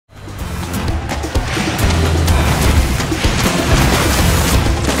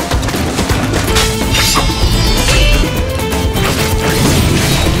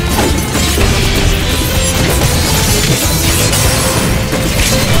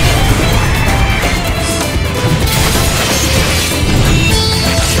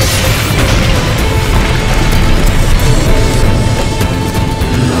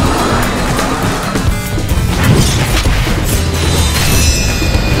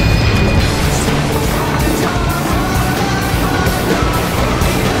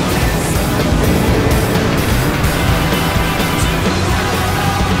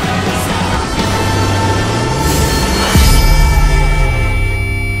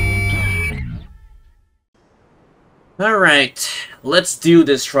Alright, let's do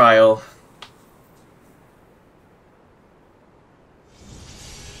this trial.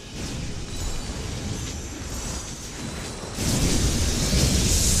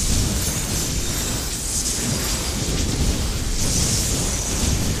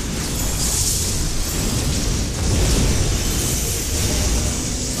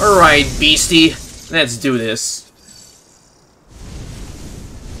 Alright, beastie, let's do this.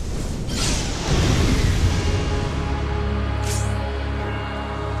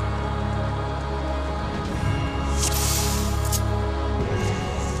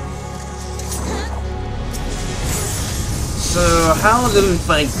 So, how did the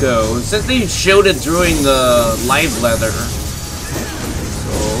fight go? Since they showed it during the live leather.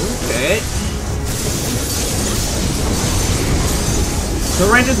 Okay.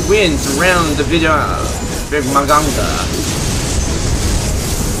 Torrented winds around the Valigarmanda.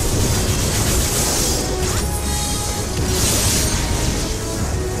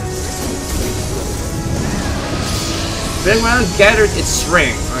 Valigarmanda gathered its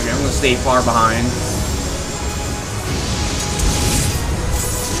strength. Okay, I'm gonna stay far behind.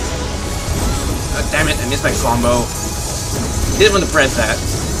 Damn it, I missed my combo. Didn't want to press that.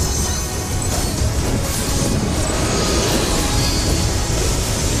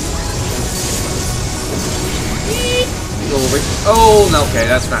 Go over. Oh, no, okay,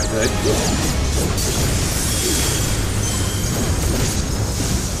 that's not good.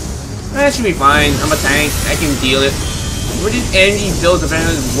 That should be fine. I'm a tank. I can deal it. Where did energy build the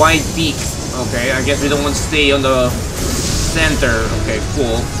wide beak? Okay, I guess we don't want to stay on the center. Okay,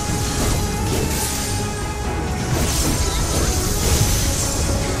 cool.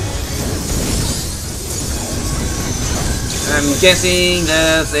 I'm guessing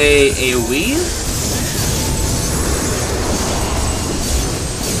that's a AoE.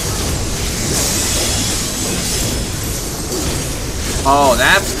 Oh,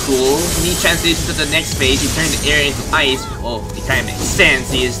 that's cool. When he transitions to the next phase, you turn the air into ice. Oh, it kind of makes sense.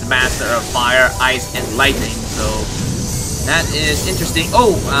 He is the master of fire, ice, and lightning. So that is interesting.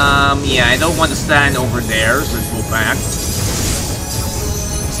 Oh, yeah, I don't want to stand over there, so let's go back.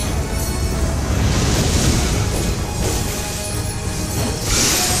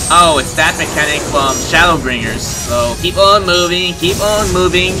 Oh, it's that mechanic from Shadowbringers. So keep on moving, keep on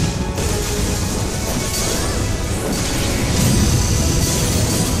moving.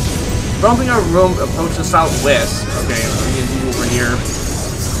 Bumping our room approach the southwest. Okay, I'm gonna move over here.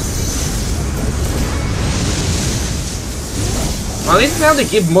 Well, at least now they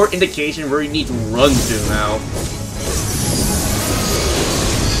give more indication where you need to run to now.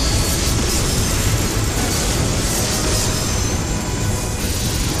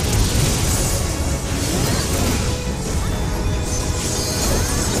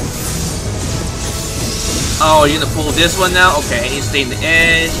 Oh, you're gonna pull this one now? Okay, you stay in the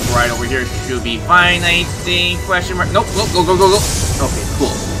edge. Right over here should be fine, I think. Question mark. Nope, nope, go, go, go, go. Okay,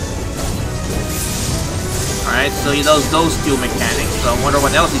 cool. Alright, so he does those two mechanics. So I wonder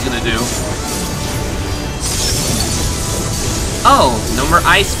what else he's gonna do. Oh, no more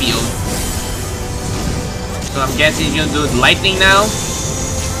ice field. So I'm guessing he's gonna do lightning now?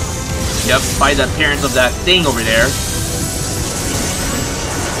 Yep, by the appearance of that thing over there.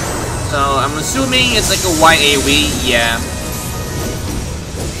 So I'm assuming it's like a YAOE, yeah.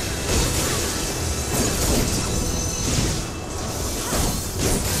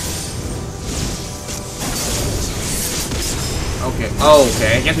 Okay, oh,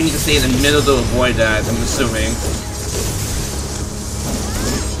 okay. I guess we need to stay in the middle to avoid that, I'm assuming.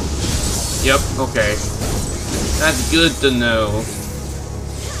 Yep, okay. That's good to know.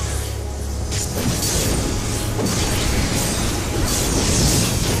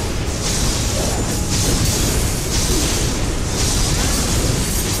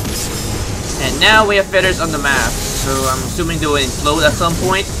 Now we have feathers on the map, so I'm assuming they will implode at some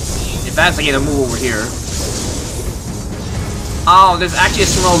point. If that's, I get to move over here. Oh, there's actually a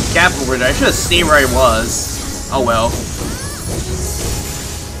small gap over there. I should have stayed where I was. Oh well.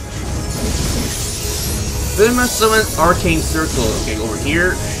 Then summon arcane circle. Okay, over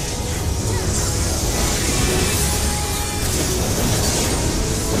here.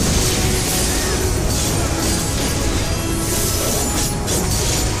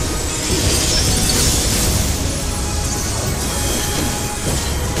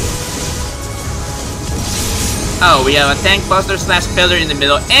 Oh, we have a tank buster slash pillar in the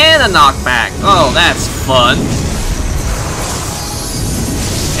middle and a knockback. Oh, that's fun.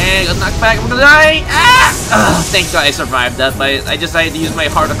 And a knockback, I'm gonna die. Ah! Ugh, thank God I survived that, but I decided to use my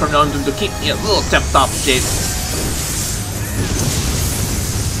Heart of Conundrum to keep me a little tip-top shape.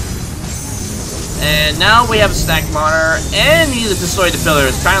 And now we have a stack monitor, and we need to destroy the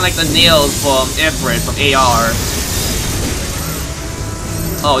pillars, kind of like the nails from Ifrit from AR.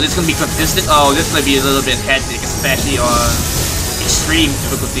 Oh, this is gonna be consistent. Oh, this is gonna be a little bit hectic, especially on extreme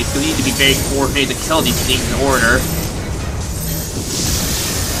difficulty. You need to be very coordinated to kill these things in order.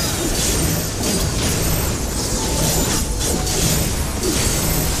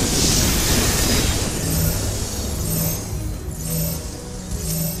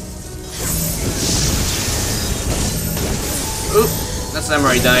 Oop, that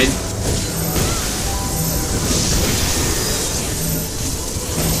samurai died.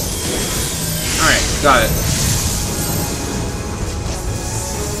 Alright, got it.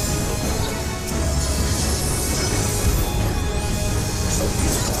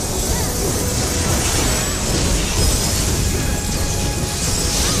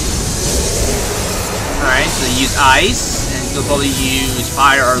 Alright, so use ice, and you'll probably use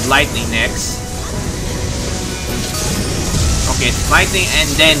fire or lightning next. Okay, it's lightning and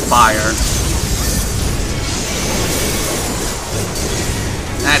then fire.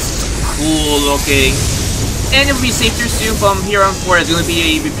 That's cool looking. And it will be safe to assume from here on forward, it's going to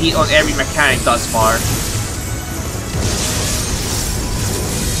be a repeat on every mechanic thus far.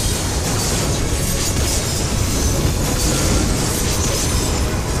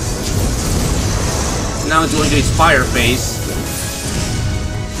 Now it's going to its fire phase.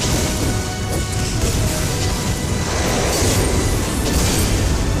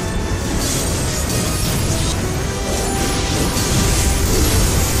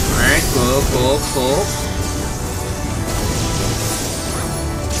 Cool.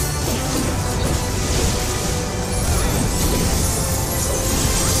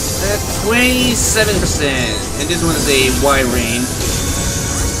 At 27%, and this one is a wide range.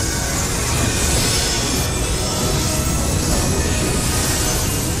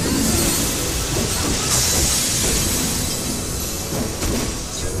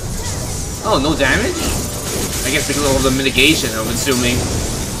 Oh, no damage? I guess because of the mitigation, I'm assuming.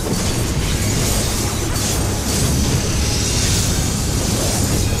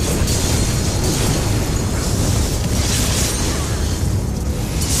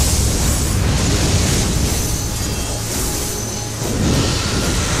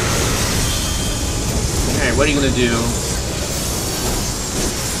 What are you gonna do?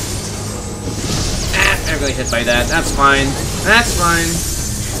 I'm gonna hit by that. That's fine. That's fine.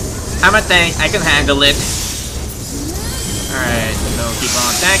 I'm a tank. I can handle it. Alright, so keep on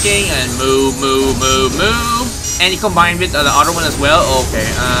attacking and move. And you combine with the other one as well? Okay,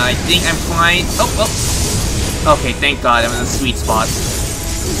 I think I'm fine. Oh. Okay, thank God. I'm in a sweet spot.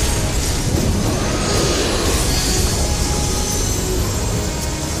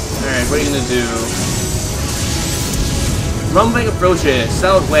 Alright, what are you gonna do? Rumbling approaches,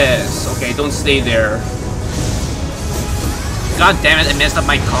 southwest. Okay, don't stay there. God damn it, I messed up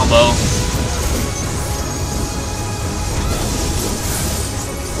my combo.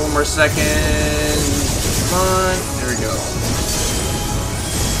 4 more seconds. Come on. There we go.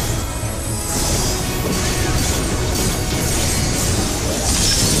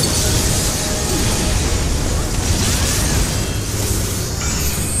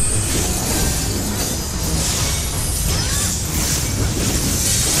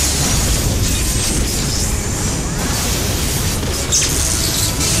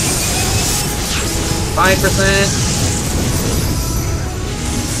 $5%.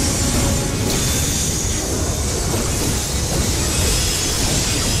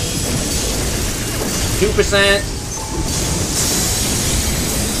 2%.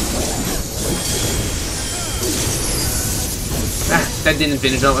 That didn't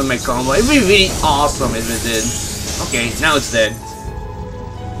finish off with my combo. It would be really awesome if it did. Okay, now it's dead.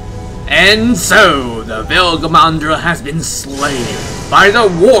 And so, the Valigarmanda has been slain by the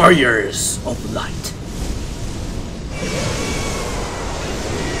warriors of light.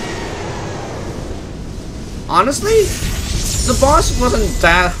 Honestly, the boss wasn't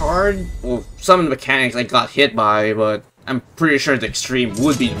that hard. Well, some of the mechanics I got hit by, but I'm pretty sure the extreme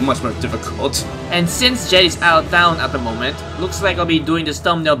would be much more difficult. And since Jetty's out of town at the moment, looks like I'll be doing this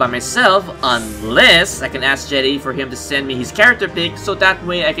thumbnail by myself, unless I can ask Jetty for him to send me his character pic, so that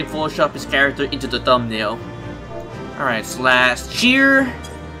way I can Photoshop his character into the thumbnail. Alright, slash cheer.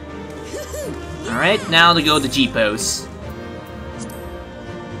 Alright, now to go to G-pose.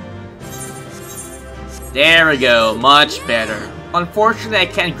 There we go, much better. Unfortunately, I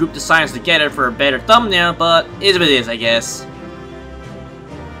can't group the signs together for a better thumbnail, but it is what it is, I guess.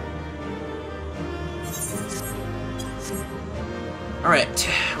 Alright,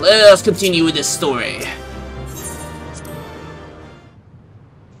 let us continue with this story.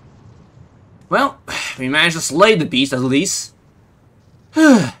 Well, we managed to slay the beast at least.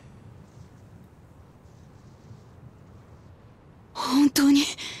 本当に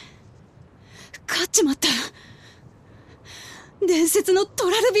勝っちまった。伝説のト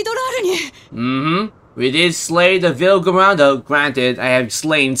ラルビドラールに。We did slay the Valigarmanda. Granted, I have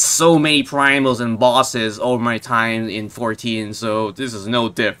slain so many primals and bosses over my time in 14, so this is no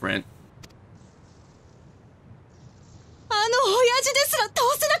different. あの親父ですら倒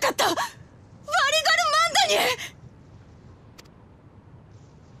せなかったバリガルマンダに。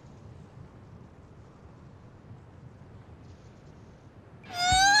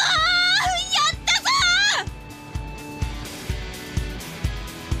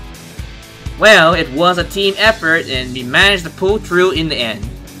Well, it was a team effort and we managed to pull through in the end.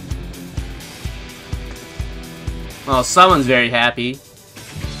 Well, someone's very happy.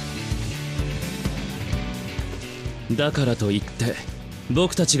 だからといって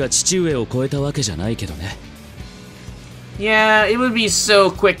僕たちが父上を超えたわけじゃないけどね。Yeah, it would be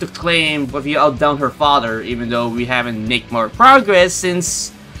so quick to claim if you outdone her father, even though we haven't made more progress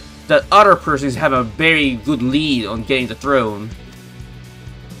since the other persons have a very good lead on getting the throne.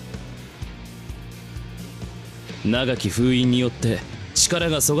 長き封印によって力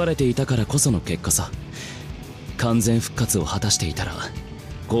がそがれていたからこその結果さ。完全復活を果たしていたら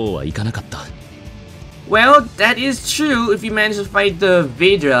こうはいかなかった。Well, that is true. If you manage to fight the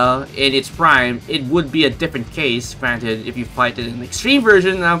vidraal in its prime, it would be a different case. Granted, if you fight it in the extreme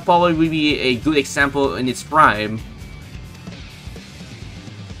version, that probably would be a good example in its prime.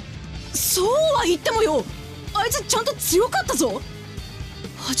 そうは言ってもよ、あいつちゃんと強かったぞ。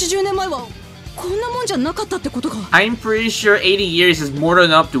80年前はこんなもんじゃなかったってことか。I'm pretty sure 80 years is more than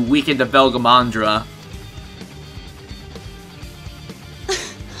enough to weaken the Valigarmanda.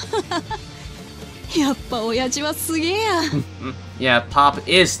 やっぱ親父はすげえや。Yeah, Pop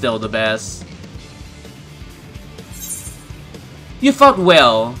is still the best. You fought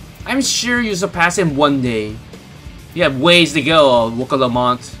well. I'm sure you surpass him one day. You have ways to go, Wuk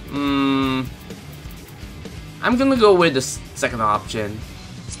Lamat. I'm gonna go with the second option.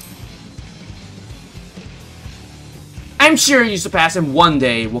 I'm sure you surpass him one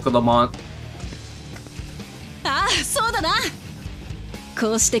day, Wuk Lamat. ああ、そうだな。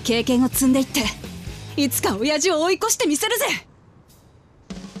こうして経験を積んでいって、いつか親父を追い越してみせるぜ。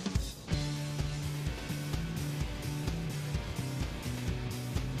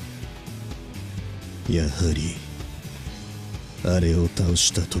やはりあれを倒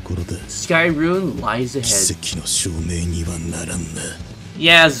したところだ。 Skyruin lies ahead. 奇跡の証明にはならんな。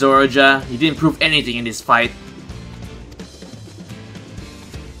 Yeah, Eorzea, you didn't prove anything in this fight.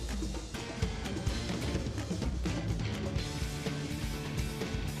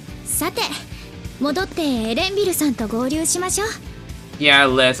 さて、戻ってエレンビルさんと合流しましょう。 Yeah,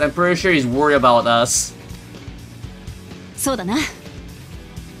 Les, I'm pretty sure he's worried about us. そうだな。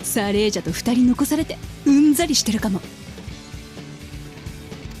サレージャと二人残されてうんざりしてるかも。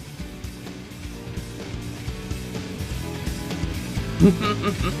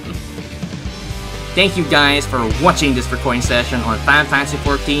Thank you guys for watching this recording session on Final Fantasy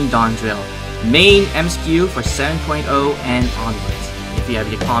XIV Dawntrail, main MSQ for 7.0 and onwards. If you have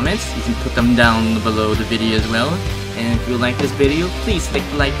any comments, you can put them down below the video as well. And if you like this video, please click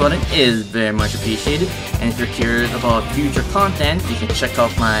the like button, it is very much appreciated. And if you're curious about future content, you can check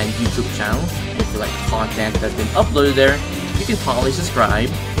out my YouTube channel. If you like the content that's been uploaded there, you can probably subscribe.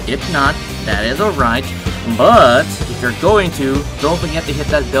 If not, that is alright. But if you're going to, don't forget to hit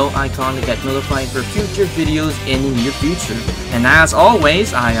that bell icon to get notified for future videos in the near future. And as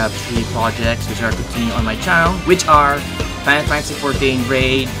always, I have 3 projects which are continuing on my channel, which are Final Fantasy XIV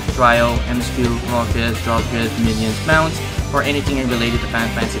Raid, Trial, MSQ, Rockets, Dropkits, Minions, Mounts, or anything related to Final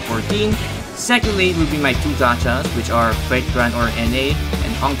Fantasy XIV. Secondly would be my 2 gachas, which are Fate Grand or NA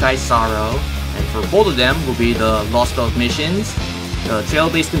and Honkai Sorrow. And for both of them will be the Lost Belt missions, the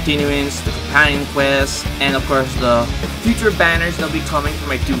trail-based continuance, the companion quests, and of course the future banners that will be coming for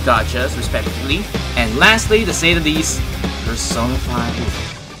my 2 gachas respectively. And lastly, to say the least, personified.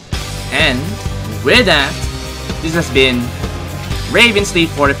 And with that, this has been Ravensleep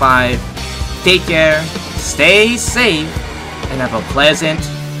 45. Take care, stay safe, and have a pleasant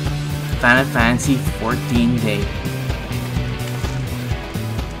Final Fantasy XIV day.